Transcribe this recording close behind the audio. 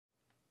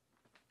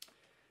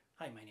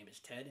Hi, my name is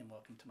Ted and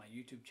welcome to my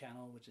YouTube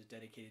channel, which is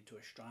dedicated to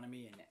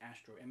astronomy and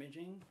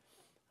astroimaging.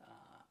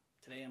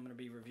 Today I'm going to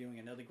be reviewing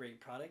another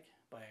great product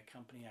by a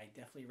company I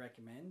definitely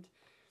recommend.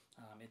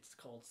 It's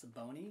called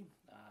SVBONY.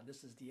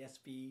 This is the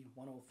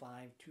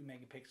SV105 2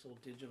 megapixel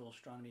digital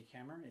astronomy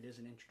camera. It is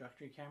an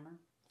introductory camera.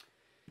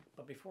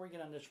 But before I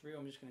get on this review,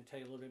 I'm just going to tell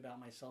you a little bit about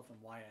myself and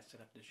why I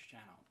set up this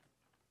channel.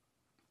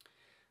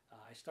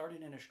 I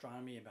started in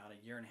astronomy about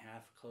 1.5 years,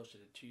 closer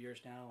to 2 years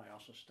now. I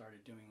also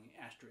started doing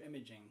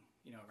astroimaging,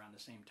 around the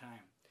same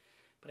time.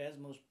 But as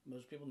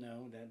most people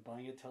know, that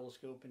buying a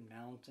telescope and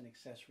mounts and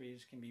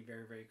accessories can be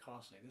very, very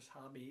costly. This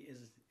hobby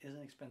is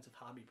an expensive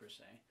hobby per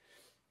se.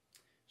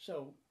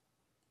 So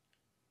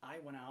I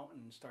went out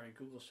and started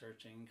Google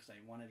searching because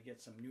I wanted to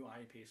get some new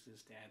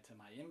eyepieces to add to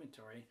my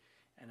inventory,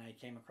 and I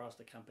came across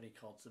the company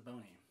called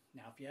SVBONY.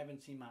 Now, if you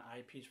haven't seen my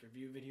eyepiece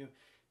review video,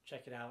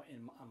 check it out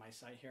on my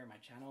site here, my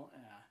channel.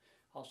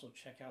 Also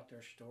check out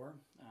their store.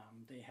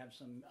 They have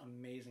some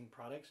amazing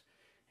products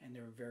and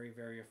they're very,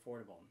 very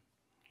affordable.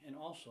 And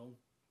also,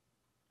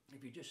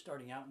 if you're just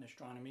starting out in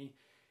astronomy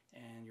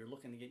and you're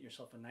looking to get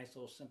yourself a nice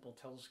little simple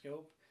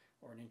telescope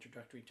or an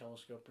introductory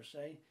telescope per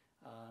se,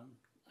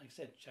 like I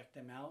said, check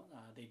them out.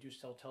 They do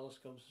sell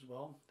telescopes as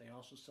well. They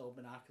also sell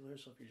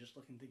binoculars, so if you're just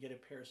looking to get a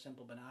pair of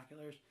simple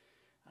binoculars,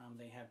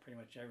 they have pretty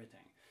much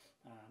everything.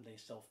 They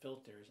sell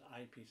filters,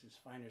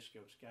 eyepieces, finder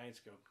scopes, guide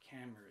scope,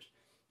 cameras,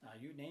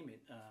 you name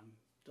it.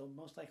 They'll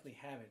most likely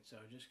have it, so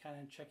just kind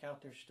of check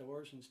out their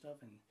stores and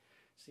stuff and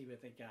see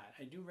what they got.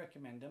 I do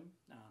recommend them.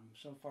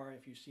 So far,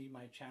 if you see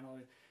my channel,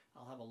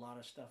 I'll have a lot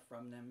of stuff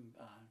from them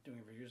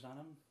doing reviews on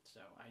them. So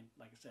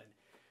like I said,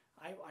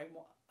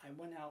 I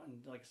went out and,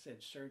 like I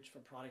said, searched for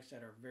products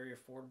that are very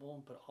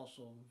affordable, but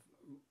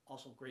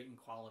also great in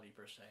quality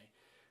per se.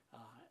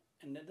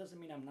 And that doesn't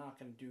mean I'm not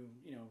going to do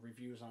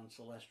reviews on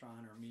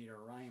Celestron or Meet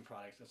or Orion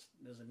products.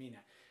 That doesn't mean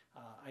that.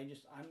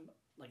 I'm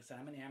like I said,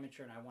 I'm an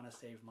amateur and I want to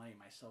save money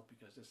myself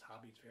because this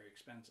hobby is very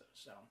expensive.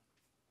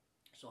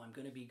 So I'm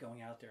going to be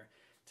going out there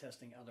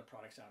testing other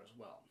products out as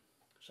well.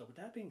 So with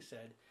that being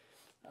said,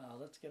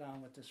 let's get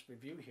on with this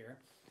review here.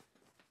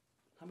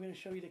 I'm going to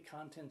show you the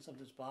contents of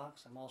this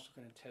box. I'm also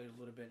going to tell you a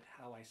little bit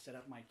how I set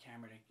up my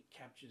camera to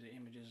capture the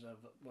images of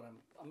what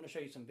I'm going to show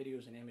you some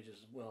videos and images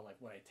as well, like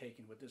what I've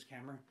taken with this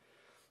camera.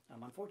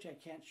 Unfortunately,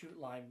 I can't shoot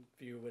live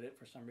view with it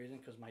for some reason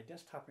because my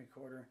desktop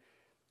recorder,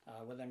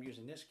 whether I'm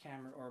using this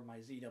camera or my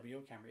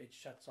ZWO camera, it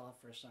shuts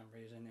off for some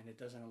reason and it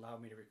doesn't allow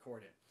me to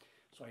record it.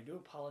 So I do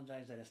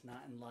apologize that it's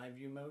not in live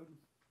view mode.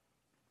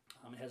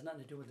 It has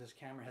nothing to do with this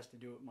camera. It has to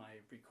do with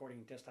my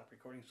desktop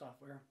recording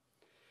software.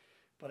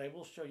 But I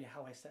will show you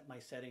how I set my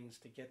settings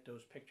to get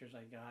those pictures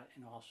I got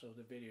and also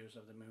the videos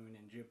of the moon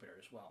and Jupiter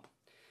as well.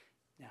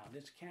 Now,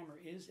 this camera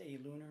is a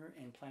lunar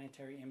and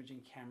planetary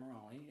imaging camera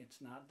only.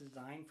 It's not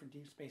designed for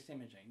deep space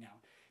imaging. Now,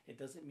 it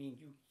doesn't mean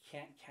you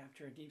can't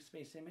capture a deep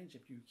space image.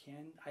 If you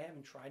can, I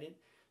haven't tried it,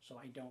 so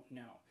I don't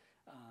know.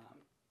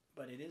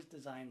 But it is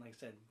designed, like I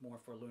said, more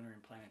for lunar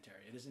and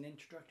planetary. It is an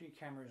introductory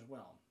camera as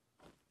well.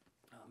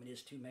 It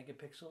is 2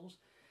 megapixels.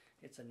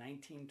 It's a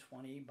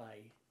 1920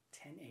 by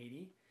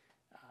 1080.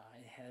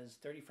 It has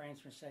 30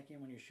 frames per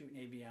second when you're shooting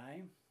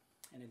AVI.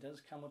 And it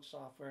does come with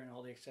software and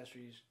all the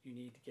accessories you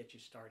need to get you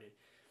started.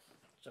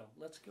 So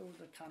let's go with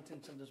the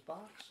contents of this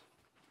box.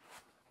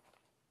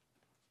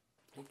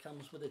 It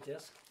comes with a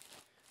disc,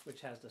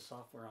 which has the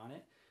software on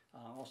it.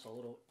 Also a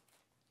little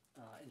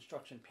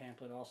instruction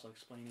pamphlet also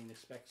explaining the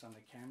specs on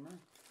the camera.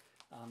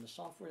 The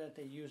software that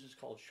they use is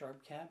called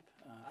SharpCap.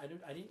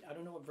 I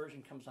don't know what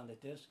version comes on the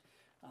disc.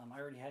 I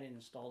already had it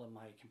installed on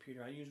my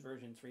computer. I use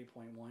version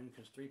 3.1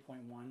 because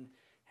 3.1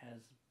 has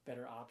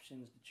better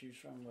options to choose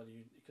from,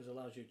 because it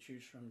allows you to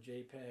choose from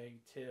JPEG,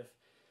 TIFF,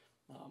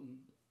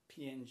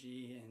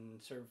 PNG,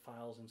 and SERV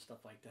files and stuff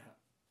like that.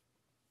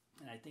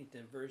 And I think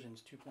the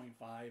versions 2.5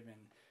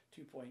 and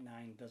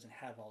 2.9 doesn't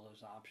have all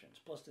those options.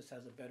 Plus, this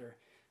has a better,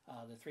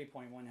 the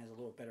 3.1 has a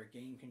little better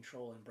gain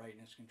control and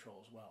brightness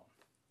control as well.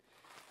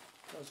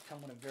 It does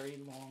come with a very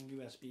long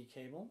USB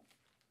cable.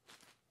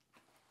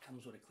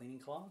 Comes with a cleaning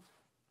cloth.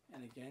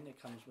 And again,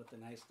 it comes with a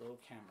nice little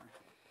camera.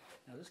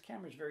 Now, this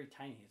camera is very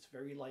tiny. It's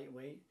very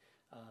lightweight.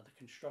 The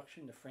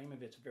construction, the frame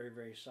of it's very,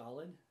 very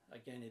solid.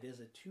 Again, it is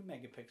a 2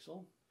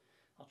 megapixel.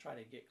 I'll try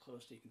to get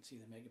close so you can see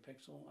the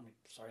megapixel.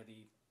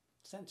 The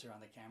sensor on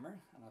the camera.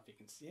 I don't know if you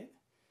can see it.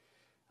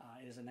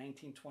 It is a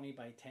 1920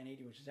 by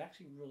 1080, which is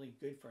actually really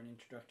good for an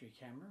introductory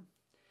camera.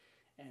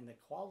 And the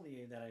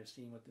quality that I've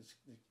seen with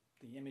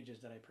the images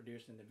that I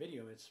produced in the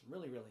video, it's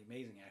really, really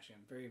amazing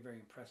actually. I'm very, very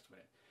impressed with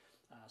it.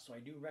 So I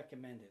do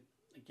recommend it.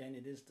 Again,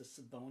 it is the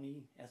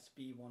SVBONY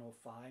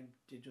SV105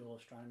 digital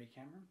astronomy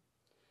camera.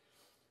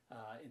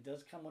 It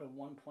does come with a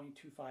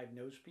 1.25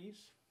 nose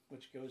piece,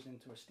 which goes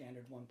into a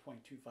standard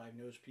 1.25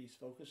 nose piece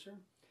focuser.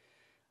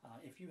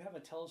 If you have a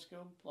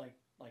telescope like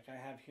I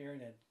have here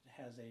that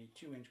has a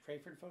 2-inch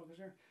Crayford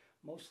focuser,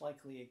 most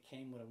likely it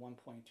came with a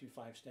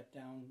 1.25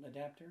 step-down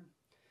adapter.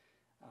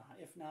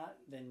 If not,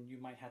 then you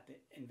might have to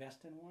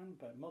invest in one,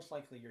 but most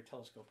likely your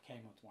telescope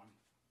came with one.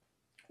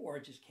 Or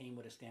it just came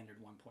with a standard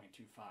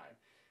 1.25,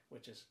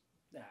 which is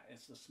that.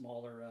 It's the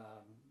smaller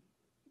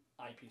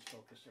eyepiece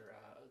focuser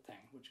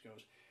thing, which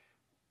goes.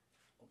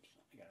 Oops,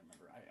 I gotta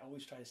remember. I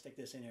always try to stick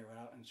this in here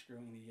without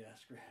unscrewing the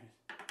screw.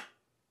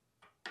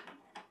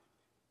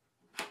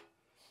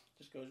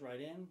 Just goes right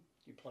in.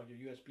 You plug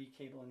your USB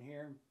cable in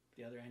here.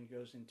 The other end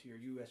goes into your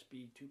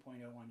USB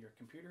 2.0 on your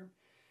computer.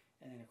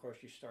 And then, of course,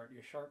 you start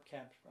your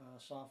SharpCap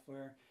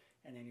software,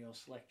 and then you'll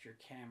select your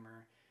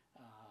camera.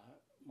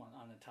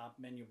 On the top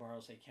menu bar,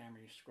 it'll say camera.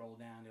 You scroll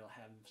down, it'll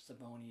have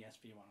SVBONY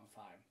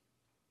SV105.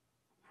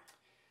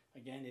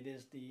 Again, it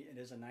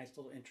is a nice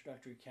little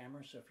introductory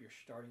camera, so if you're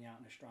starting out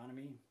in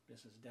astronomy,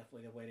 this is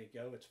definitely the way to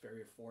go. It's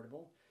very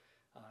affordable.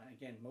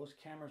 Again,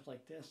 most cameras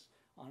like this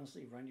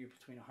honestly run you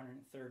between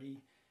 $130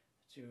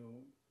 to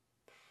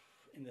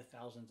in the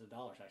thousands of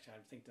dollars. Actually,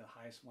 I think the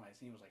highest one I've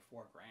seen was like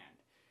 $4 grand.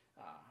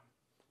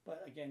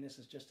 But again, this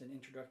is just an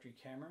introductory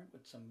camera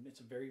with it's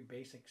a very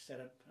basic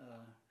setup,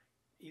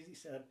 easy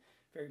setup,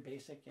 very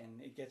basic,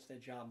 and it gets the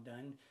job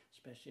done,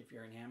 especially if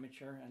you're an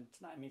amateur. And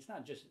it's not, I mean, it's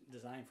not just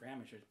designed for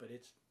amateurs, but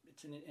it's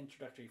an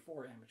introductory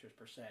for amateurs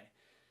per se.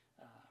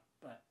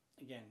 But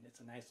again, it's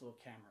a nice little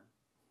camera.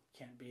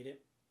 Can't beat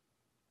it.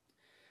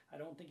 I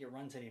don't think it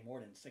runs any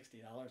more than $60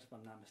 if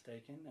I'm not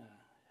mistaken.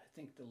 I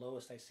think the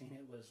lowest I seen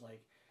it was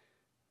like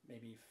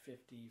maybe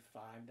 $55,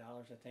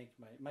 I think.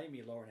 Might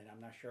be lower than that,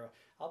 I'm not sure.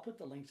 I'll put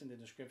the links in the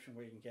description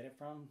where you can get it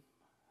from.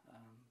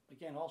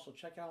 Again, also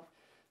check out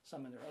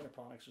some of their other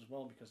products as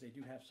well, because they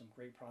do have some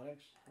great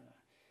products.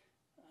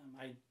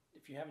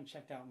 If you haven't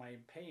checked out my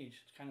page,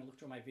 kind of look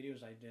through my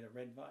videos. I did a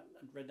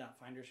red dot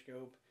finder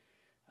scope.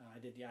 I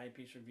did the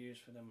eyepiece reviews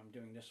for them. I'm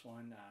doing this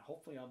one.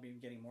 Hopefully I'll be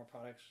getting more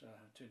products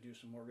to do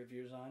some more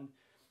reviews on,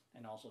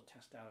 and also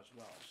test out as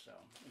well. So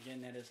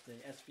again, that is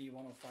the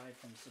SV105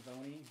 from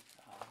SVBONY.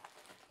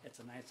 It's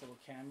a nice little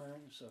camera,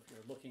 so if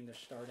you're looking to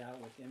start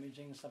out with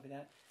imaging and stuff like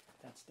that,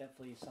 that's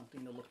definitely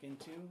something to look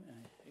into.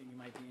 You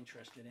might be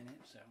interested in it.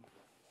 So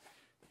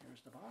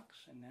here's the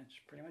box, and that's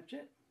pretty much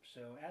it.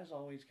 So as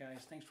always,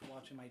 guys, thanks for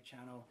watching my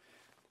channel.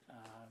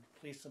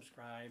 Please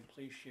subscribe,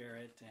 please share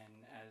it, and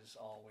as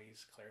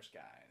always, clear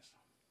skies.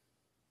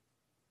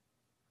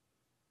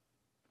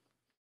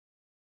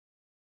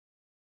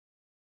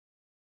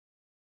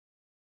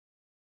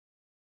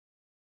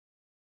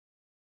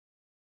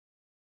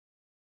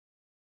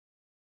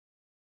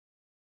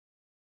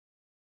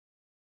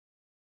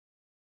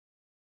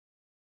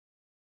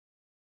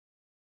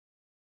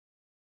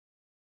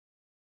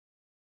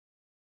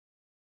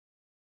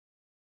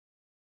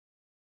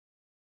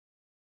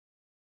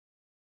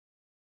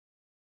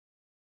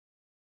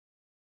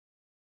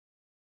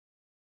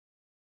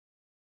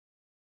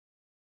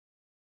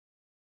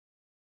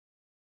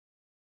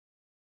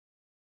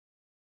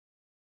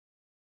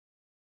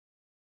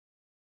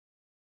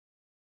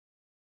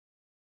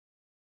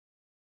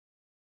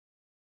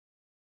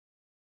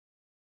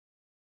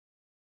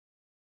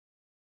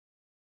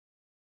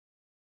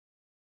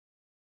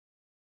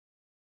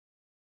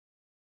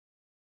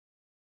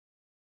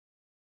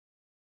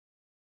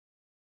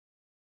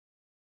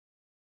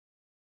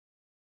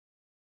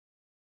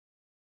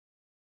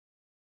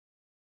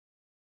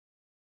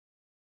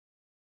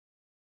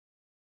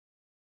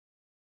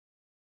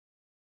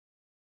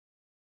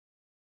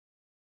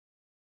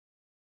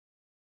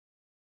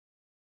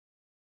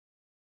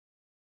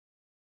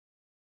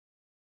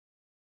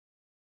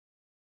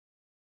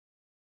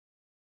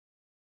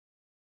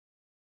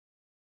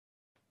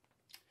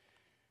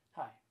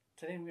 Hi,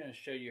 today I'm going to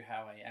show you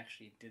how I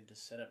actually did the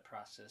setup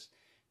process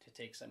to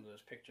take some of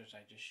those pictures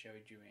I just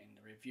showed you in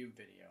the review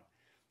video.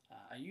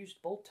 I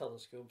used both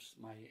telescopes,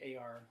 my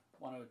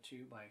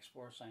AR-102 by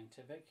Explorer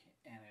Scientific,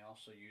 and I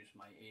also used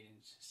my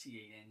 8-inch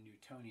C8N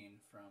Newtonian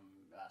from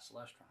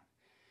Celestron.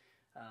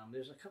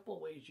 There's a couple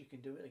of ways you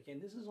can do it.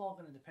 Again, this is all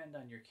going to depend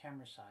on your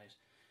camera size,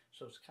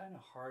 so it's kind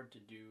of hard to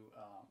do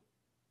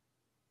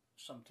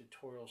some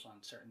tutorials on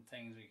certain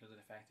things because of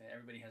the fact that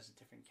everybody has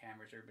different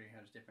cameras, everybody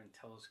has different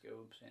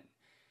telescopes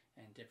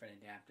and different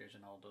adapters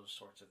and all those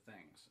sorts of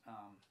things.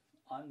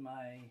 On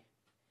my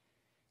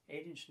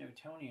 8-inch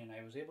Newtonian,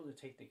 I was able to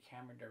take the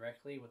camera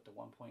directly with the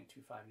 1.25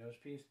 nose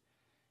piece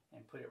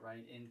and put it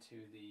right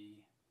into the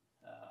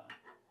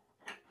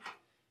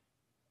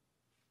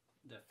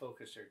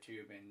focuser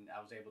tube, and I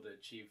was able to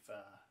achieve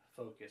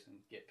focus and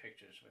get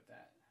pictures with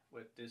that,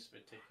 with this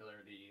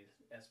particular, the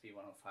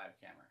SV105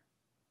 camera.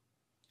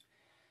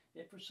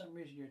 If for some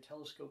reason your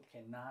telescope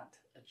cannot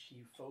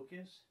achieve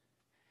focus,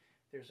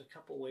 there's a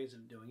couple ways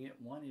of doing it.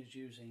 One is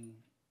using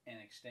an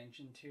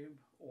extension tube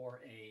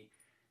or a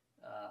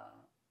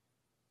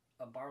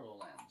Barlow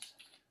lens.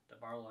 The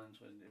Barlow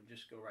lens would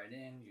just go right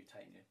in, you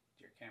tighten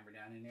your camera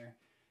down in there,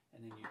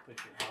 and then you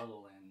put your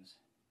Barlow lens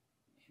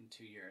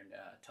into your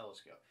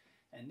telescope.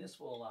 And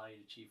this will allow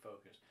you to achieve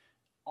focus.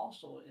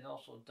 Also, it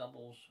also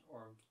doubles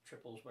or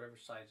triples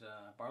whatever size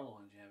Barlow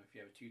lens you have. If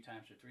you have it 2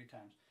 times or 3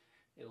 times,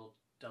 it'll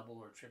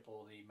double or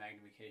triple the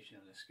magnification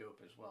of the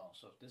scope as well.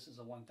 So if this is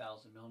a 1000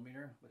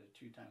 millimeter with a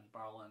 2 times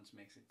Barlow lens,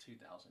 makes it 2000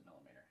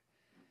 millimeter.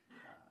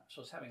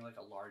 So it's having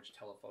like a large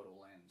telephoto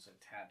lens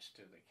attached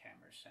to the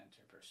camera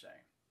center per se.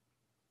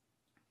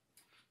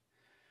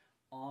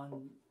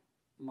 on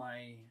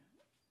my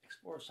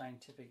Explorer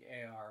Scientific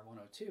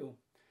AR102,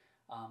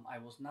 I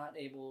was not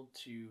able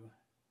to,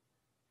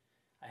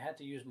 I had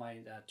to use my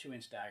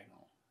 2-inch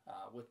diagonal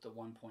with the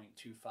 1.25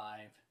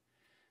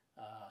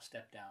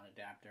 step down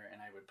adapter,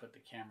 and I would put the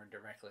camera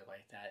directly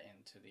like that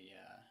into the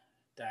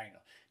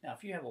diagonal. Now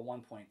if you have a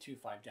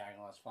 1.25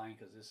 diagonal, that's fine,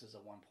 because this is a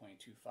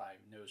 1.25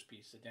 nose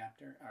piece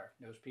adapter, or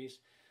nose piece,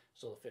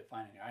 so it'll fit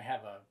fine in here. I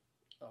have a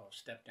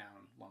step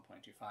down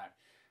 1.25.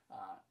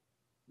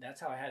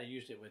 That's how I had to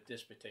use it with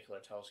this particular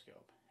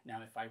telescope.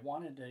 Now if I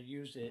wanted to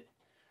use it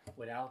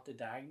without the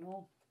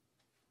diagonal,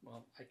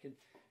 well, I could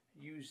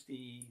use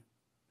the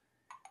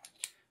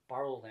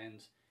barrel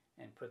lens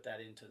and put that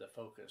into the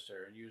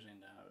focuser using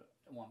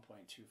the 1.25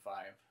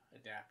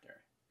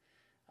 adapter.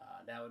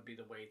 That would be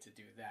the way to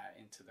do that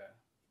into the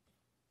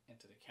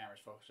camera's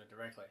focuser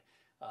directly.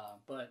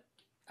 But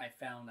I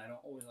found I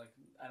don't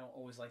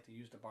always like to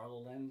use the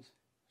barrel lens.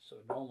 So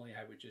normally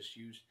I would just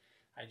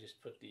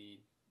put it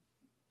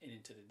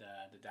into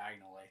the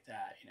diagonal like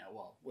that, you know,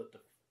 well, with the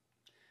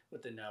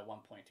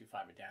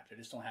 1.25 adapter.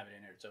 Just don't have it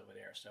in there, it's over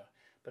there. So,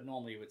 but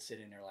normally it would sit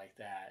in there like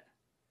that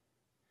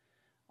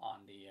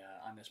on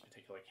this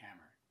particular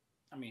camera.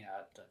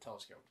 The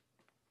telescope.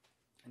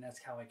 And that's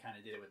how I kind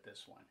of did it with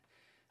this one.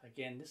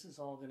 Again, this is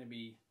all going to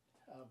be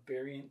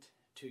variant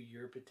to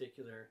your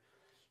particular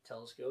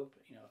telescope.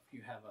 You know, if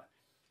you have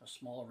a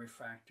smaller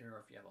refractor, or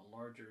if you have a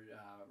larger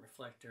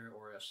reflector,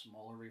 or a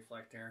smaller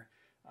reflector,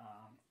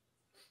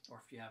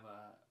 or if you have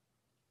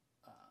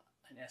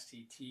an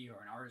SCT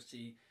or an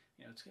RC,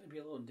 you know, it's going to be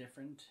a little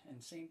different.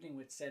 And same thing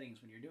with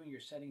settings. When you're doing your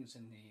settings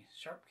in the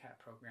SharpCap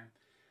program,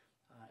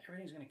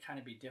 everything's going to kind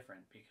of be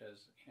different,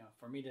 because, you know,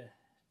 for me to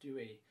do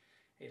a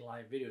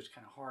live video is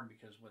kind of hard,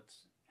 because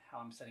how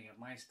I'm setting up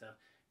my stuff,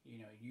 you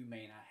know, you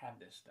may not have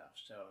this stuff.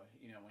 So,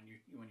 you know, when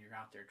you're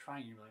out there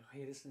trying, you're like,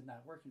 hey, this is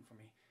not working for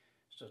me.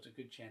 So it's a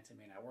good chance it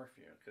may not work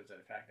for you, because of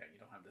the fact that you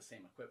don't have the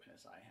same equipment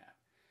as I have.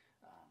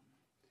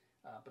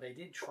 But I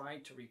did try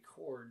to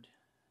record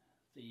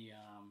a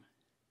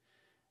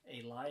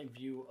live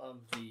view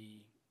of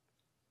me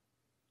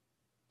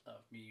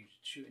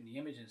shooting the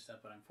image and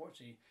stuff, but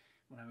unfortunately,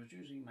 when I was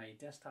using my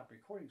desktop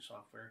recording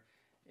software,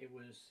 it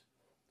was,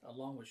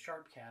 along with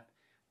SharpCap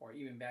or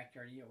even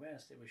Backyard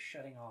EOS, it was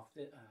shutting off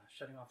the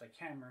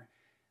camera,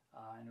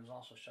 and it was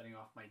also shutting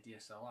off my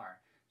DSLR.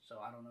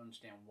 So I don't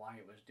understand why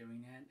it was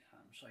doing that.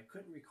 So I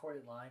couldn't record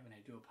it live, and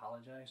I do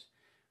apologize.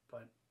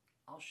 But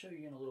I'll show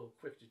you in a little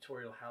quick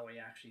tutorial how I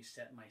actually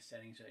set my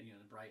settings, you know,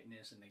 the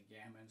brightness and the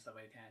gamma and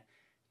stuff like that,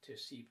 to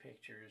see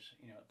pictures,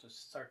 you know, to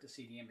start to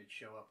see the image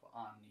show up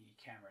on the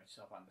camera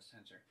itself, on the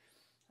sensor.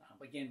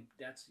 Again,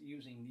 that's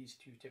using these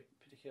two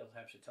particular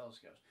types of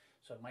telescopes.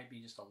 So it might be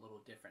just a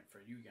little different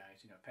for you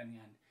guys, you know, depending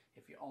on,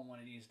 if you own one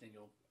of these, then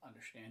you'll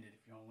understand it.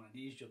 If you own one of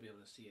these, you'll be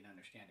able to see and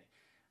understand it.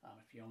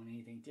 If you own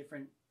anything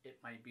different, it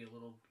might be a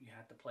little, you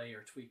have to play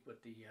or tweak with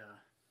the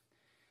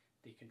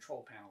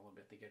control panel a little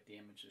bit to get the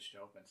images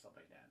show up and stuff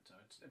like that. So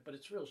but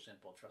it's real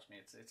simple. Trust me,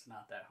 it's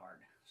not that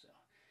hard. So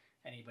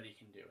anybody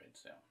can do it.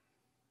 So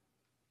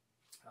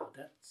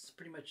that's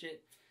pretty much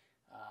it.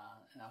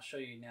 And I'll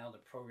show you now the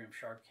program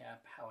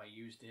SharpCap, how I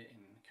used it and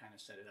kind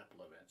of set it up a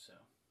little bit. So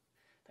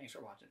thanks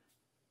for watching.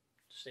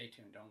 Stay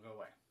tuned. Don't go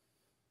away.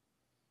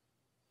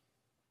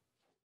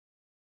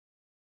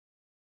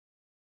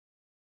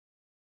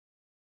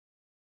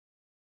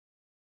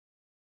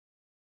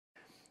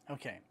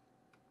 Okay.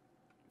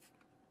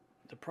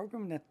 The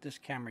program that this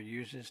camera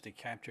uses to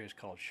capture is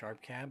called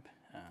SharpCap.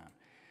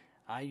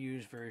 I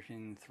use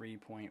version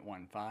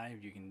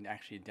 3.15. You can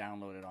actually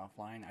download it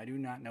offline. I do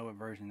not know what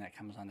version that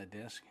comes on the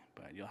disc,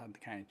 but you'll have to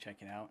kind of check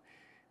it out.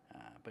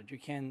 But you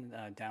can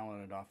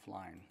download it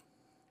offline.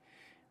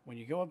 When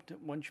you go up to,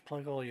 once you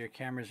plug all your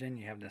cameras in,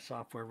 you have the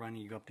software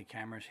running, you go up to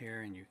cameras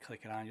here and you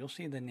click it on. You'll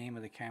see the name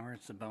of the camera.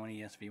 It's the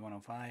SVBONY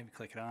SV105.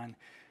 Click it on.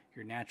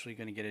 You're naturally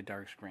going to get a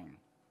dark screen.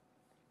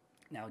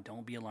 Now,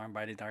 don't be alarmed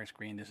by the dark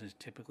screen. This is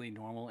typically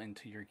normal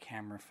until your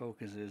camera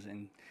focuses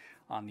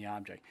on the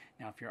object.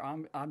 Now, if your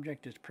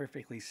object is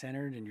perfectly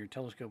centered and your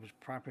telescope is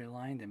properly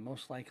aligned, then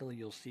most likely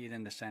you'll see it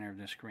in the center of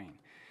the screen.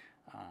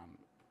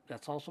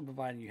 That's also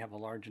provided you have a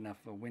large enough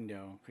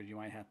window, because you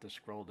might have to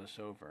scroll this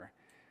over.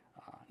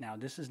 Now,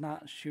 this is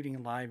not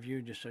shooting live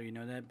view, just so you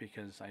know that,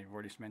 because I've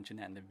already mentioned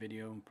that in the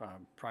video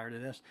prior to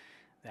this,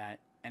 that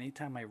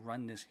anytime I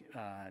run this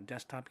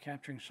desktop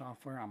capturing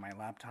software on my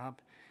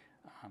laptop,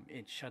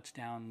 it shuts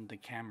down the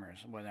cameras,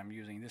 whether I'm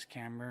using this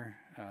camera,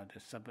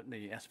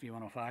 the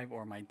SV105,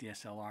 or my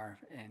DSLR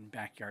and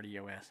Backyard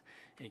EOS.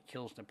 It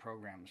kills the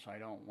program, so I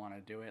don't want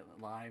to do it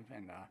live.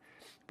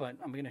 But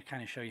I'm going to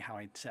kind of show you how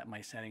I set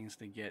my settings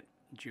to get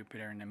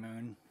Jupiter and the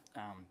Moon.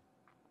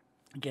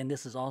 Again,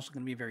 this is also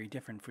going to be very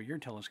different for your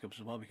telescopes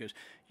as well, because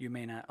you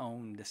may not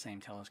own the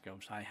same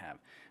telescopes I have.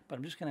 But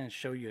I'm just going to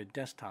show you a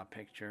desktop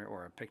picture,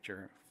 or a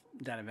picture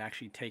that I've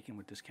actually taken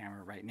with this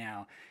camera right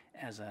now,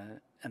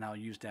 and I'll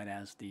use that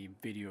as the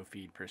video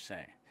feed per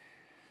se.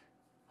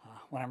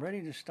 When I'm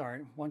ready to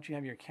start, once you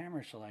have your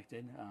camera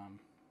selected,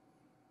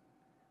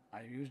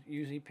 I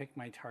usually pick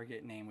my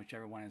target name,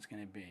 whichever one it's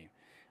going to be.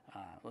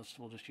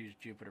 We'll just use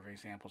Jupiter for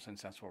example,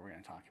 since that's what we're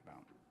going to talk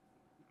about.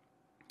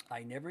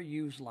 I never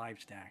use live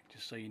stack,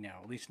 just so you know,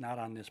 at least not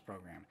on this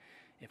program.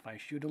 If I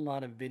shoot a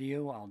lot of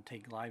video, I'll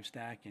take live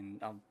stack and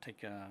I'll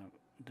take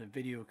the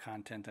video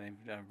content that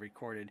I've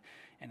recorded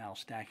and I'll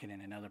stack it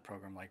in another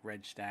program like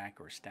RedStack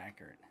or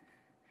Stackert.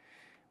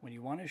 When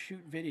you want to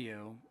shoot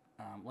video,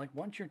 like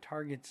once your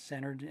target's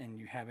centered and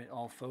you have it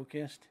all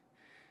focused,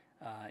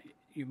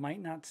 you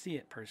might not see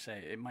it per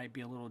se. It might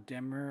be a little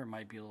dimmer, it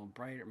might be a little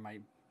bright, it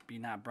might be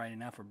not bright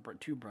enough or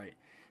too bright.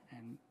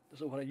 And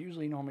so what I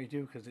usually normally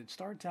do, because it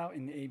starts out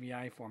in the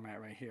AVI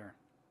format right here.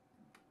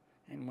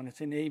 And when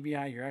it's in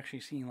AVI, you're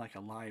actually seeing like a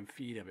live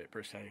feed of it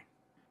per se.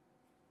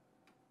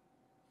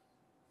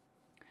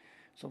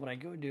 So what I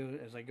go do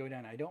is I go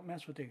down, I don't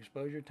mess with the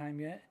exposure time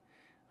yet.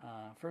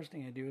 First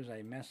thing I do is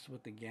I mess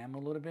with the gamma a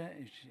little bit.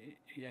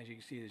 As you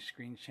can see, the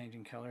screen's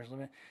changing colors a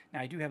little bit.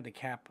 Now I do have the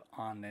cap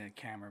on the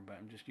camera, but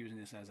I'm just using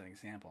this as an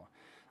example.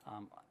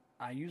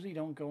 I usually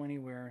don't go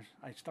anywhere.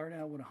 I start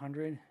out with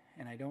 100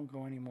 and I don't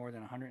go any more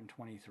than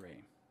 123.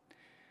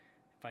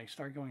 If I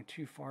start going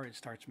too far, it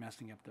starts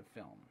messing up the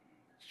film.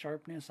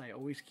 Sharpness, I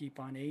always keep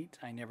on 8.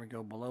 I never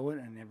go below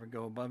it, I never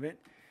go above it,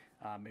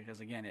 because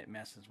again, it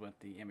messes with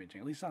the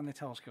imaging, at least on the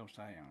telescopes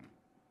I own.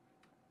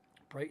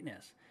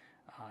 Brightness,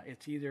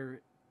 it's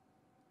either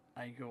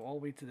I go all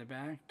the way to the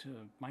back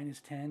to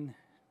 -10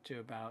 to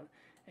about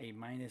a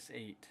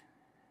 -8,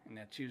 and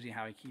that's usually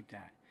how I keep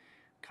that.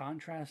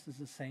 Contrast is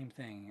the same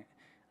thing.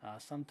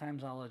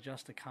 Sometimes I'll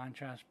adjust the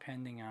contrast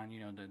depending on,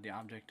 you know, the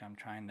object I'm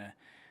trying to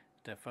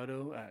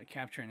photo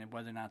capture and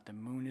whether or not the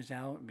moon is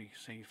out. Because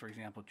say for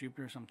example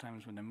Jupiter,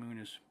 sometimes when the moon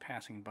is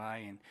passing by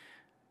and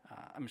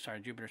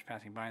Jupiter's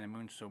passing by and the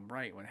moon's so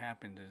bright, what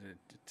happens is it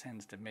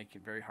tends to make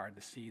it very hard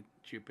to see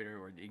Jupiter,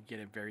 or you get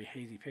a very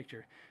hazy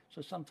picture.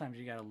 So sometimes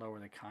you got to lower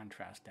the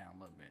contrast down a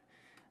little bit.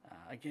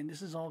 Again,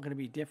 this is all going to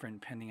be different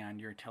depending on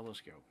your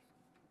telescope.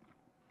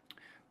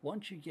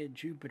 Once you get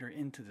Jupiter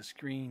into the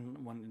screen,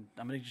 I'm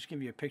going to just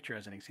give you a picture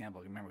as an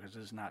example, remember, because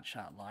this is not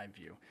shot live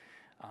view.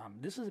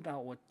 This is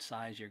about what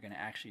size you're going to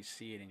actually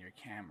see it in your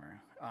camera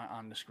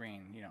on the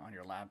screen, you know, on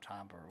your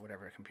laptop or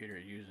whatever computer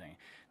you're using.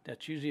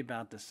 That's usually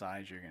about the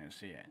size you're going to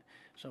see it.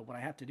 So what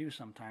I have to do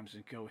sometimes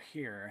is go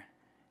here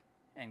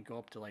and go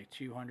up to like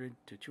 200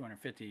 to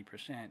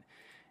 250%,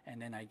 and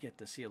then I get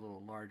to see a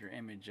little larger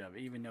image of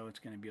it. Even though it's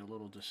going to be a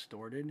little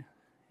distorted,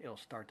 it'll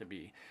start to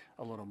be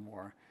a little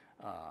more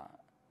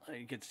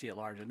you get to see it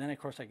larger. Then of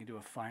course I can do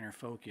a finer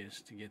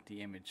focus to get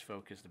the image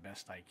focused the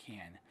best I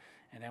can.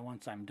 And then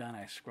once I'm done,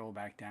 I scroll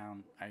back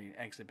down, I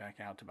exit back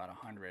out to about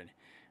 100,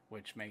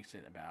 which makes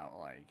it about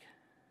like,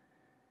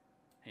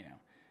 you know,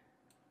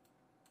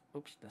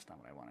 oops, that's not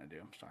what I want to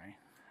do, I'm sorry.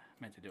 I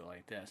meant to do it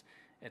like this.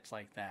 It's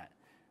like that.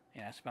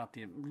 Yeah, it's about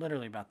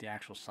literally about the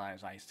actual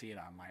size I see it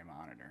on my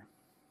monitor.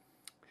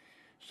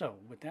 So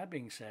with that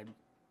being said,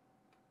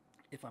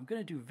 if I'm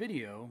going to do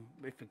video,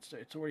 if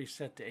it's already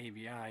set to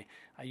AVI,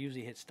 I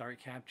usually hit start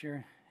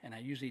capture, and I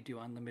usually do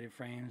unlimited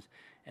frames,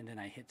 and then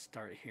I hit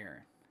start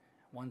here.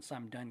 Once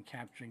I'm done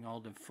capturing all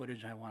the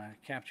footage I want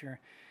to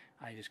capture,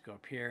 I just go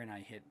up here and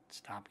I hit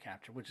stop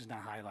capture, which is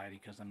not highlighted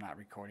because I'm not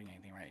recording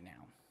anything right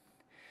now.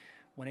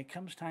 When it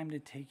comes time to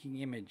taking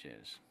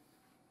images,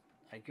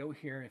 I go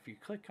here. If you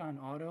click on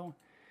auto,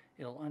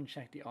 it'll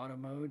uncheck the auto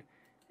mode,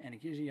 and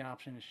it gives you the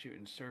option to shoot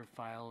in SIRF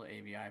file,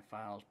 AVI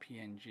files,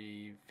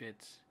 PNG,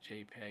 FITS,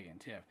 JPEG, and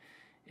TIFF.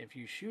 If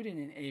you shoot in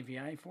an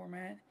AVI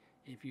format,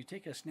 if you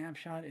take a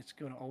snapshot, it's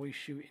going to always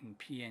shoot in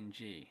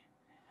PNG,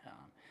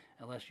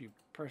 unless you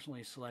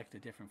personally select a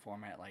different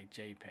format like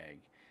JPEG.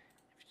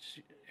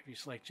 If you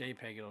select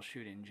JPEG, it'll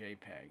shoot in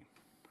JPEG.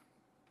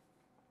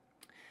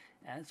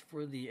 As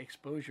for the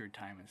exposure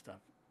time and stuff,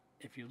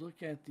 if you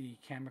look at the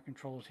camera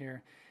controls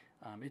here,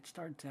 it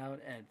starts out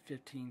at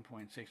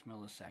 15.6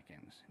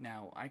 milliseconds.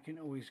 Now, I can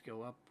always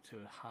go up to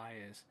as high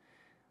as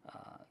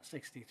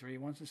 63.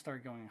 Once it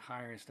starts going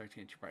higher, it starts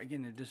getting too bright.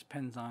 Again, it just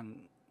depends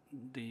on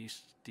the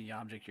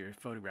object you're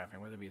photographing,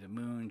 whether it be the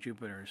moon,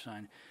 Jupiter, or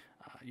sun.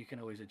 You can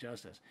always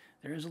adjust this.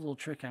 There is a little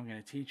trick I'm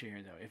going to teach you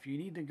here, though. If you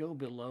need to go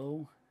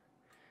below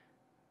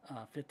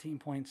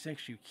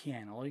 15.6, you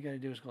can. All you got to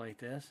do is go like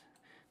this.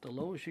 The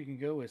lowest you can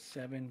go is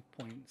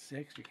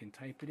 7.6. You can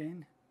type it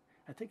in.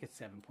 I think it's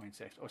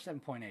 7.6 or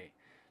 7.8,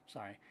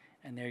 sorry,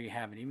 and there you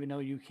have it. Even though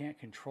you can't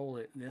control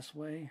it this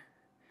way,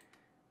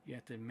 you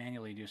have to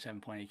manually do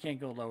 7.8. You can't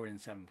go lower than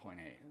 7.8.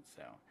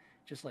 So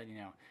just letting you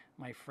know,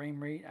 my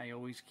frame rate I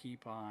always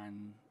keep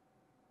on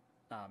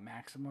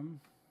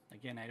maximum.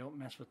 Again, I don't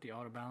mess with the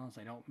auto balance.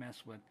 I don't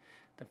mess with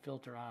the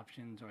filter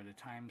options or the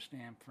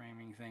timestamp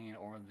framing thing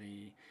or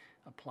the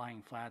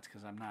applying flats,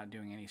 because I'm not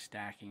doing any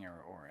stacking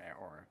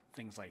or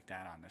things like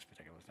that on this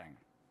particular thing.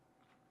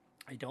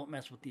 I don't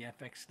mess with the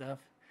FX stuff,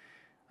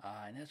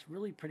 and that's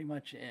really pretty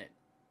much it.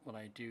 What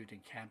I do to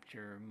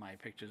capture my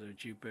pictures of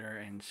Jupiter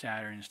and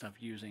Saturn and stuff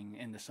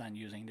in the sun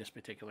using this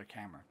particular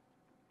camera.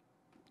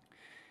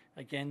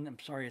 Again, I'm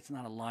sorry it's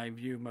not a live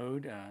view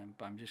mode,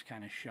 but I'm just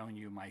kind of showing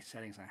you my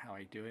settings on how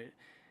I do it.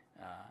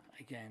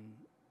 Again,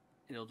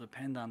 It'll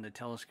depend on the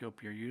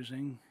telescope you're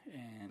using,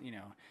 and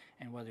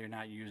and whether you're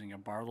not using a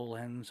Barlow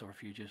lens or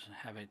if you just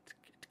have it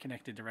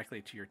connected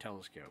directly to your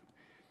telescope.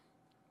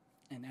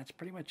 And that's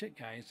pretty much it,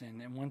 guys.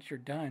 And once you're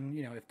done,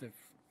 if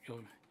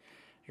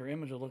your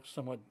image will look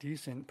somewhat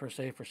decent per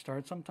se for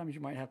start, sometimes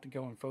you might have to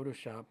go in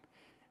Photoshop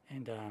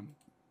and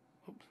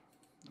oops,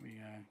 let me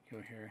go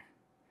here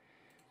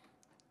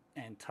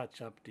and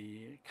touch up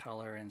the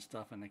color and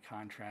stuff and the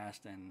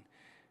contrast, and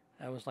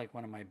that was like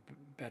one of my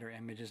better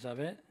images of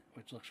it,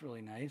 which looks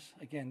really nice.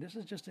 Again, this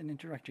is just an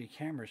introductory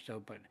camera,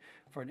 but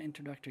for an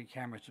introductory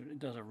camera, it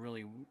does a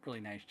really, really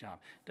nice job.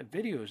 The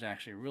video is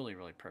actually really,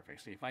 really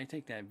perfect. See, if I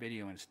take that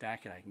video and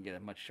stack it, I can get a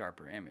much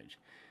sharper image.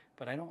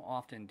 But I don't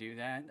often do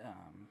that,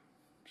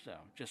 so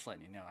just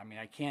letting you know. I mean,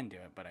 I can do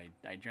it, but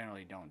I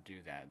generally don't do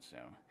that, so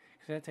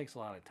because that takes a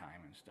lot of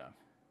time and stuff.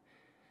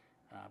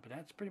 But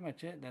that's pretty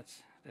much it.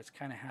 That's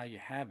kind of how you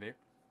have it.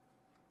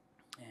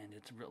 And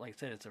it's, like I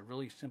said, it's a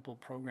really simple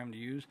program to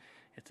use.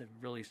 It's a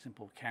really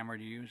simple camera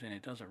to use, and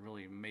it does a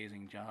really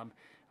amazing job.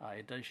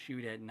 It does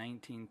shoot at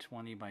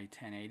 1920 by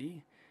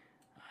 1080,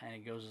 and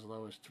it goes as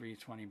low as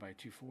 320 by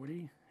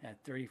 240 at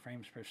 30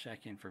 frames per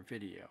second for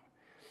video.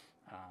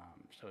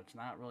 So it's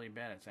not really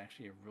bad. It's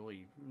actually a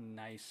really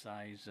nice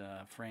size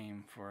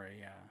frame for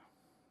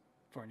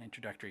an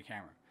introductory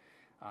camera.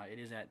 It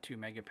is at 2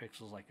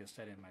 megapixels, like I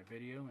said in my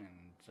video, and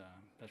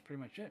that's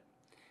pretty much it.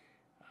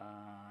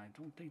 I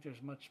don't think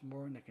there's much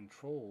more in the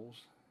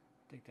controls.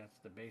 I think that's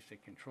the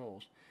basic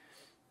controls.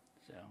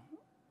 So,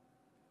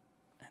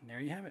 and there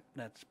you have it.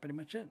 That's pretty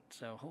much it.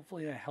 So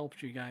hopefully that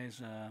helps you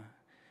guys,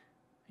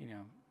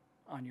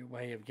 on your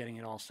way of getting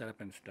it all set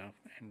up and stuff.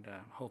 And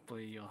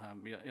hopefully you'll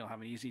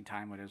have an easy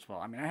time with it as well.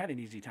 I mean, I had an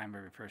easy time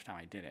every first time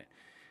I did it.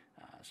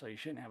 So you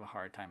shouldn't have a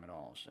hard time at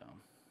all. So,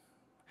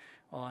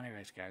 well,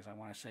 anyways, guys, I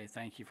want to say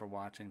thank you for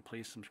watching.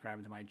 Please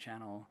subscribe to my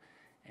channel.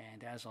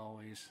 And as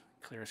always,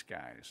 clear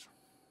skies.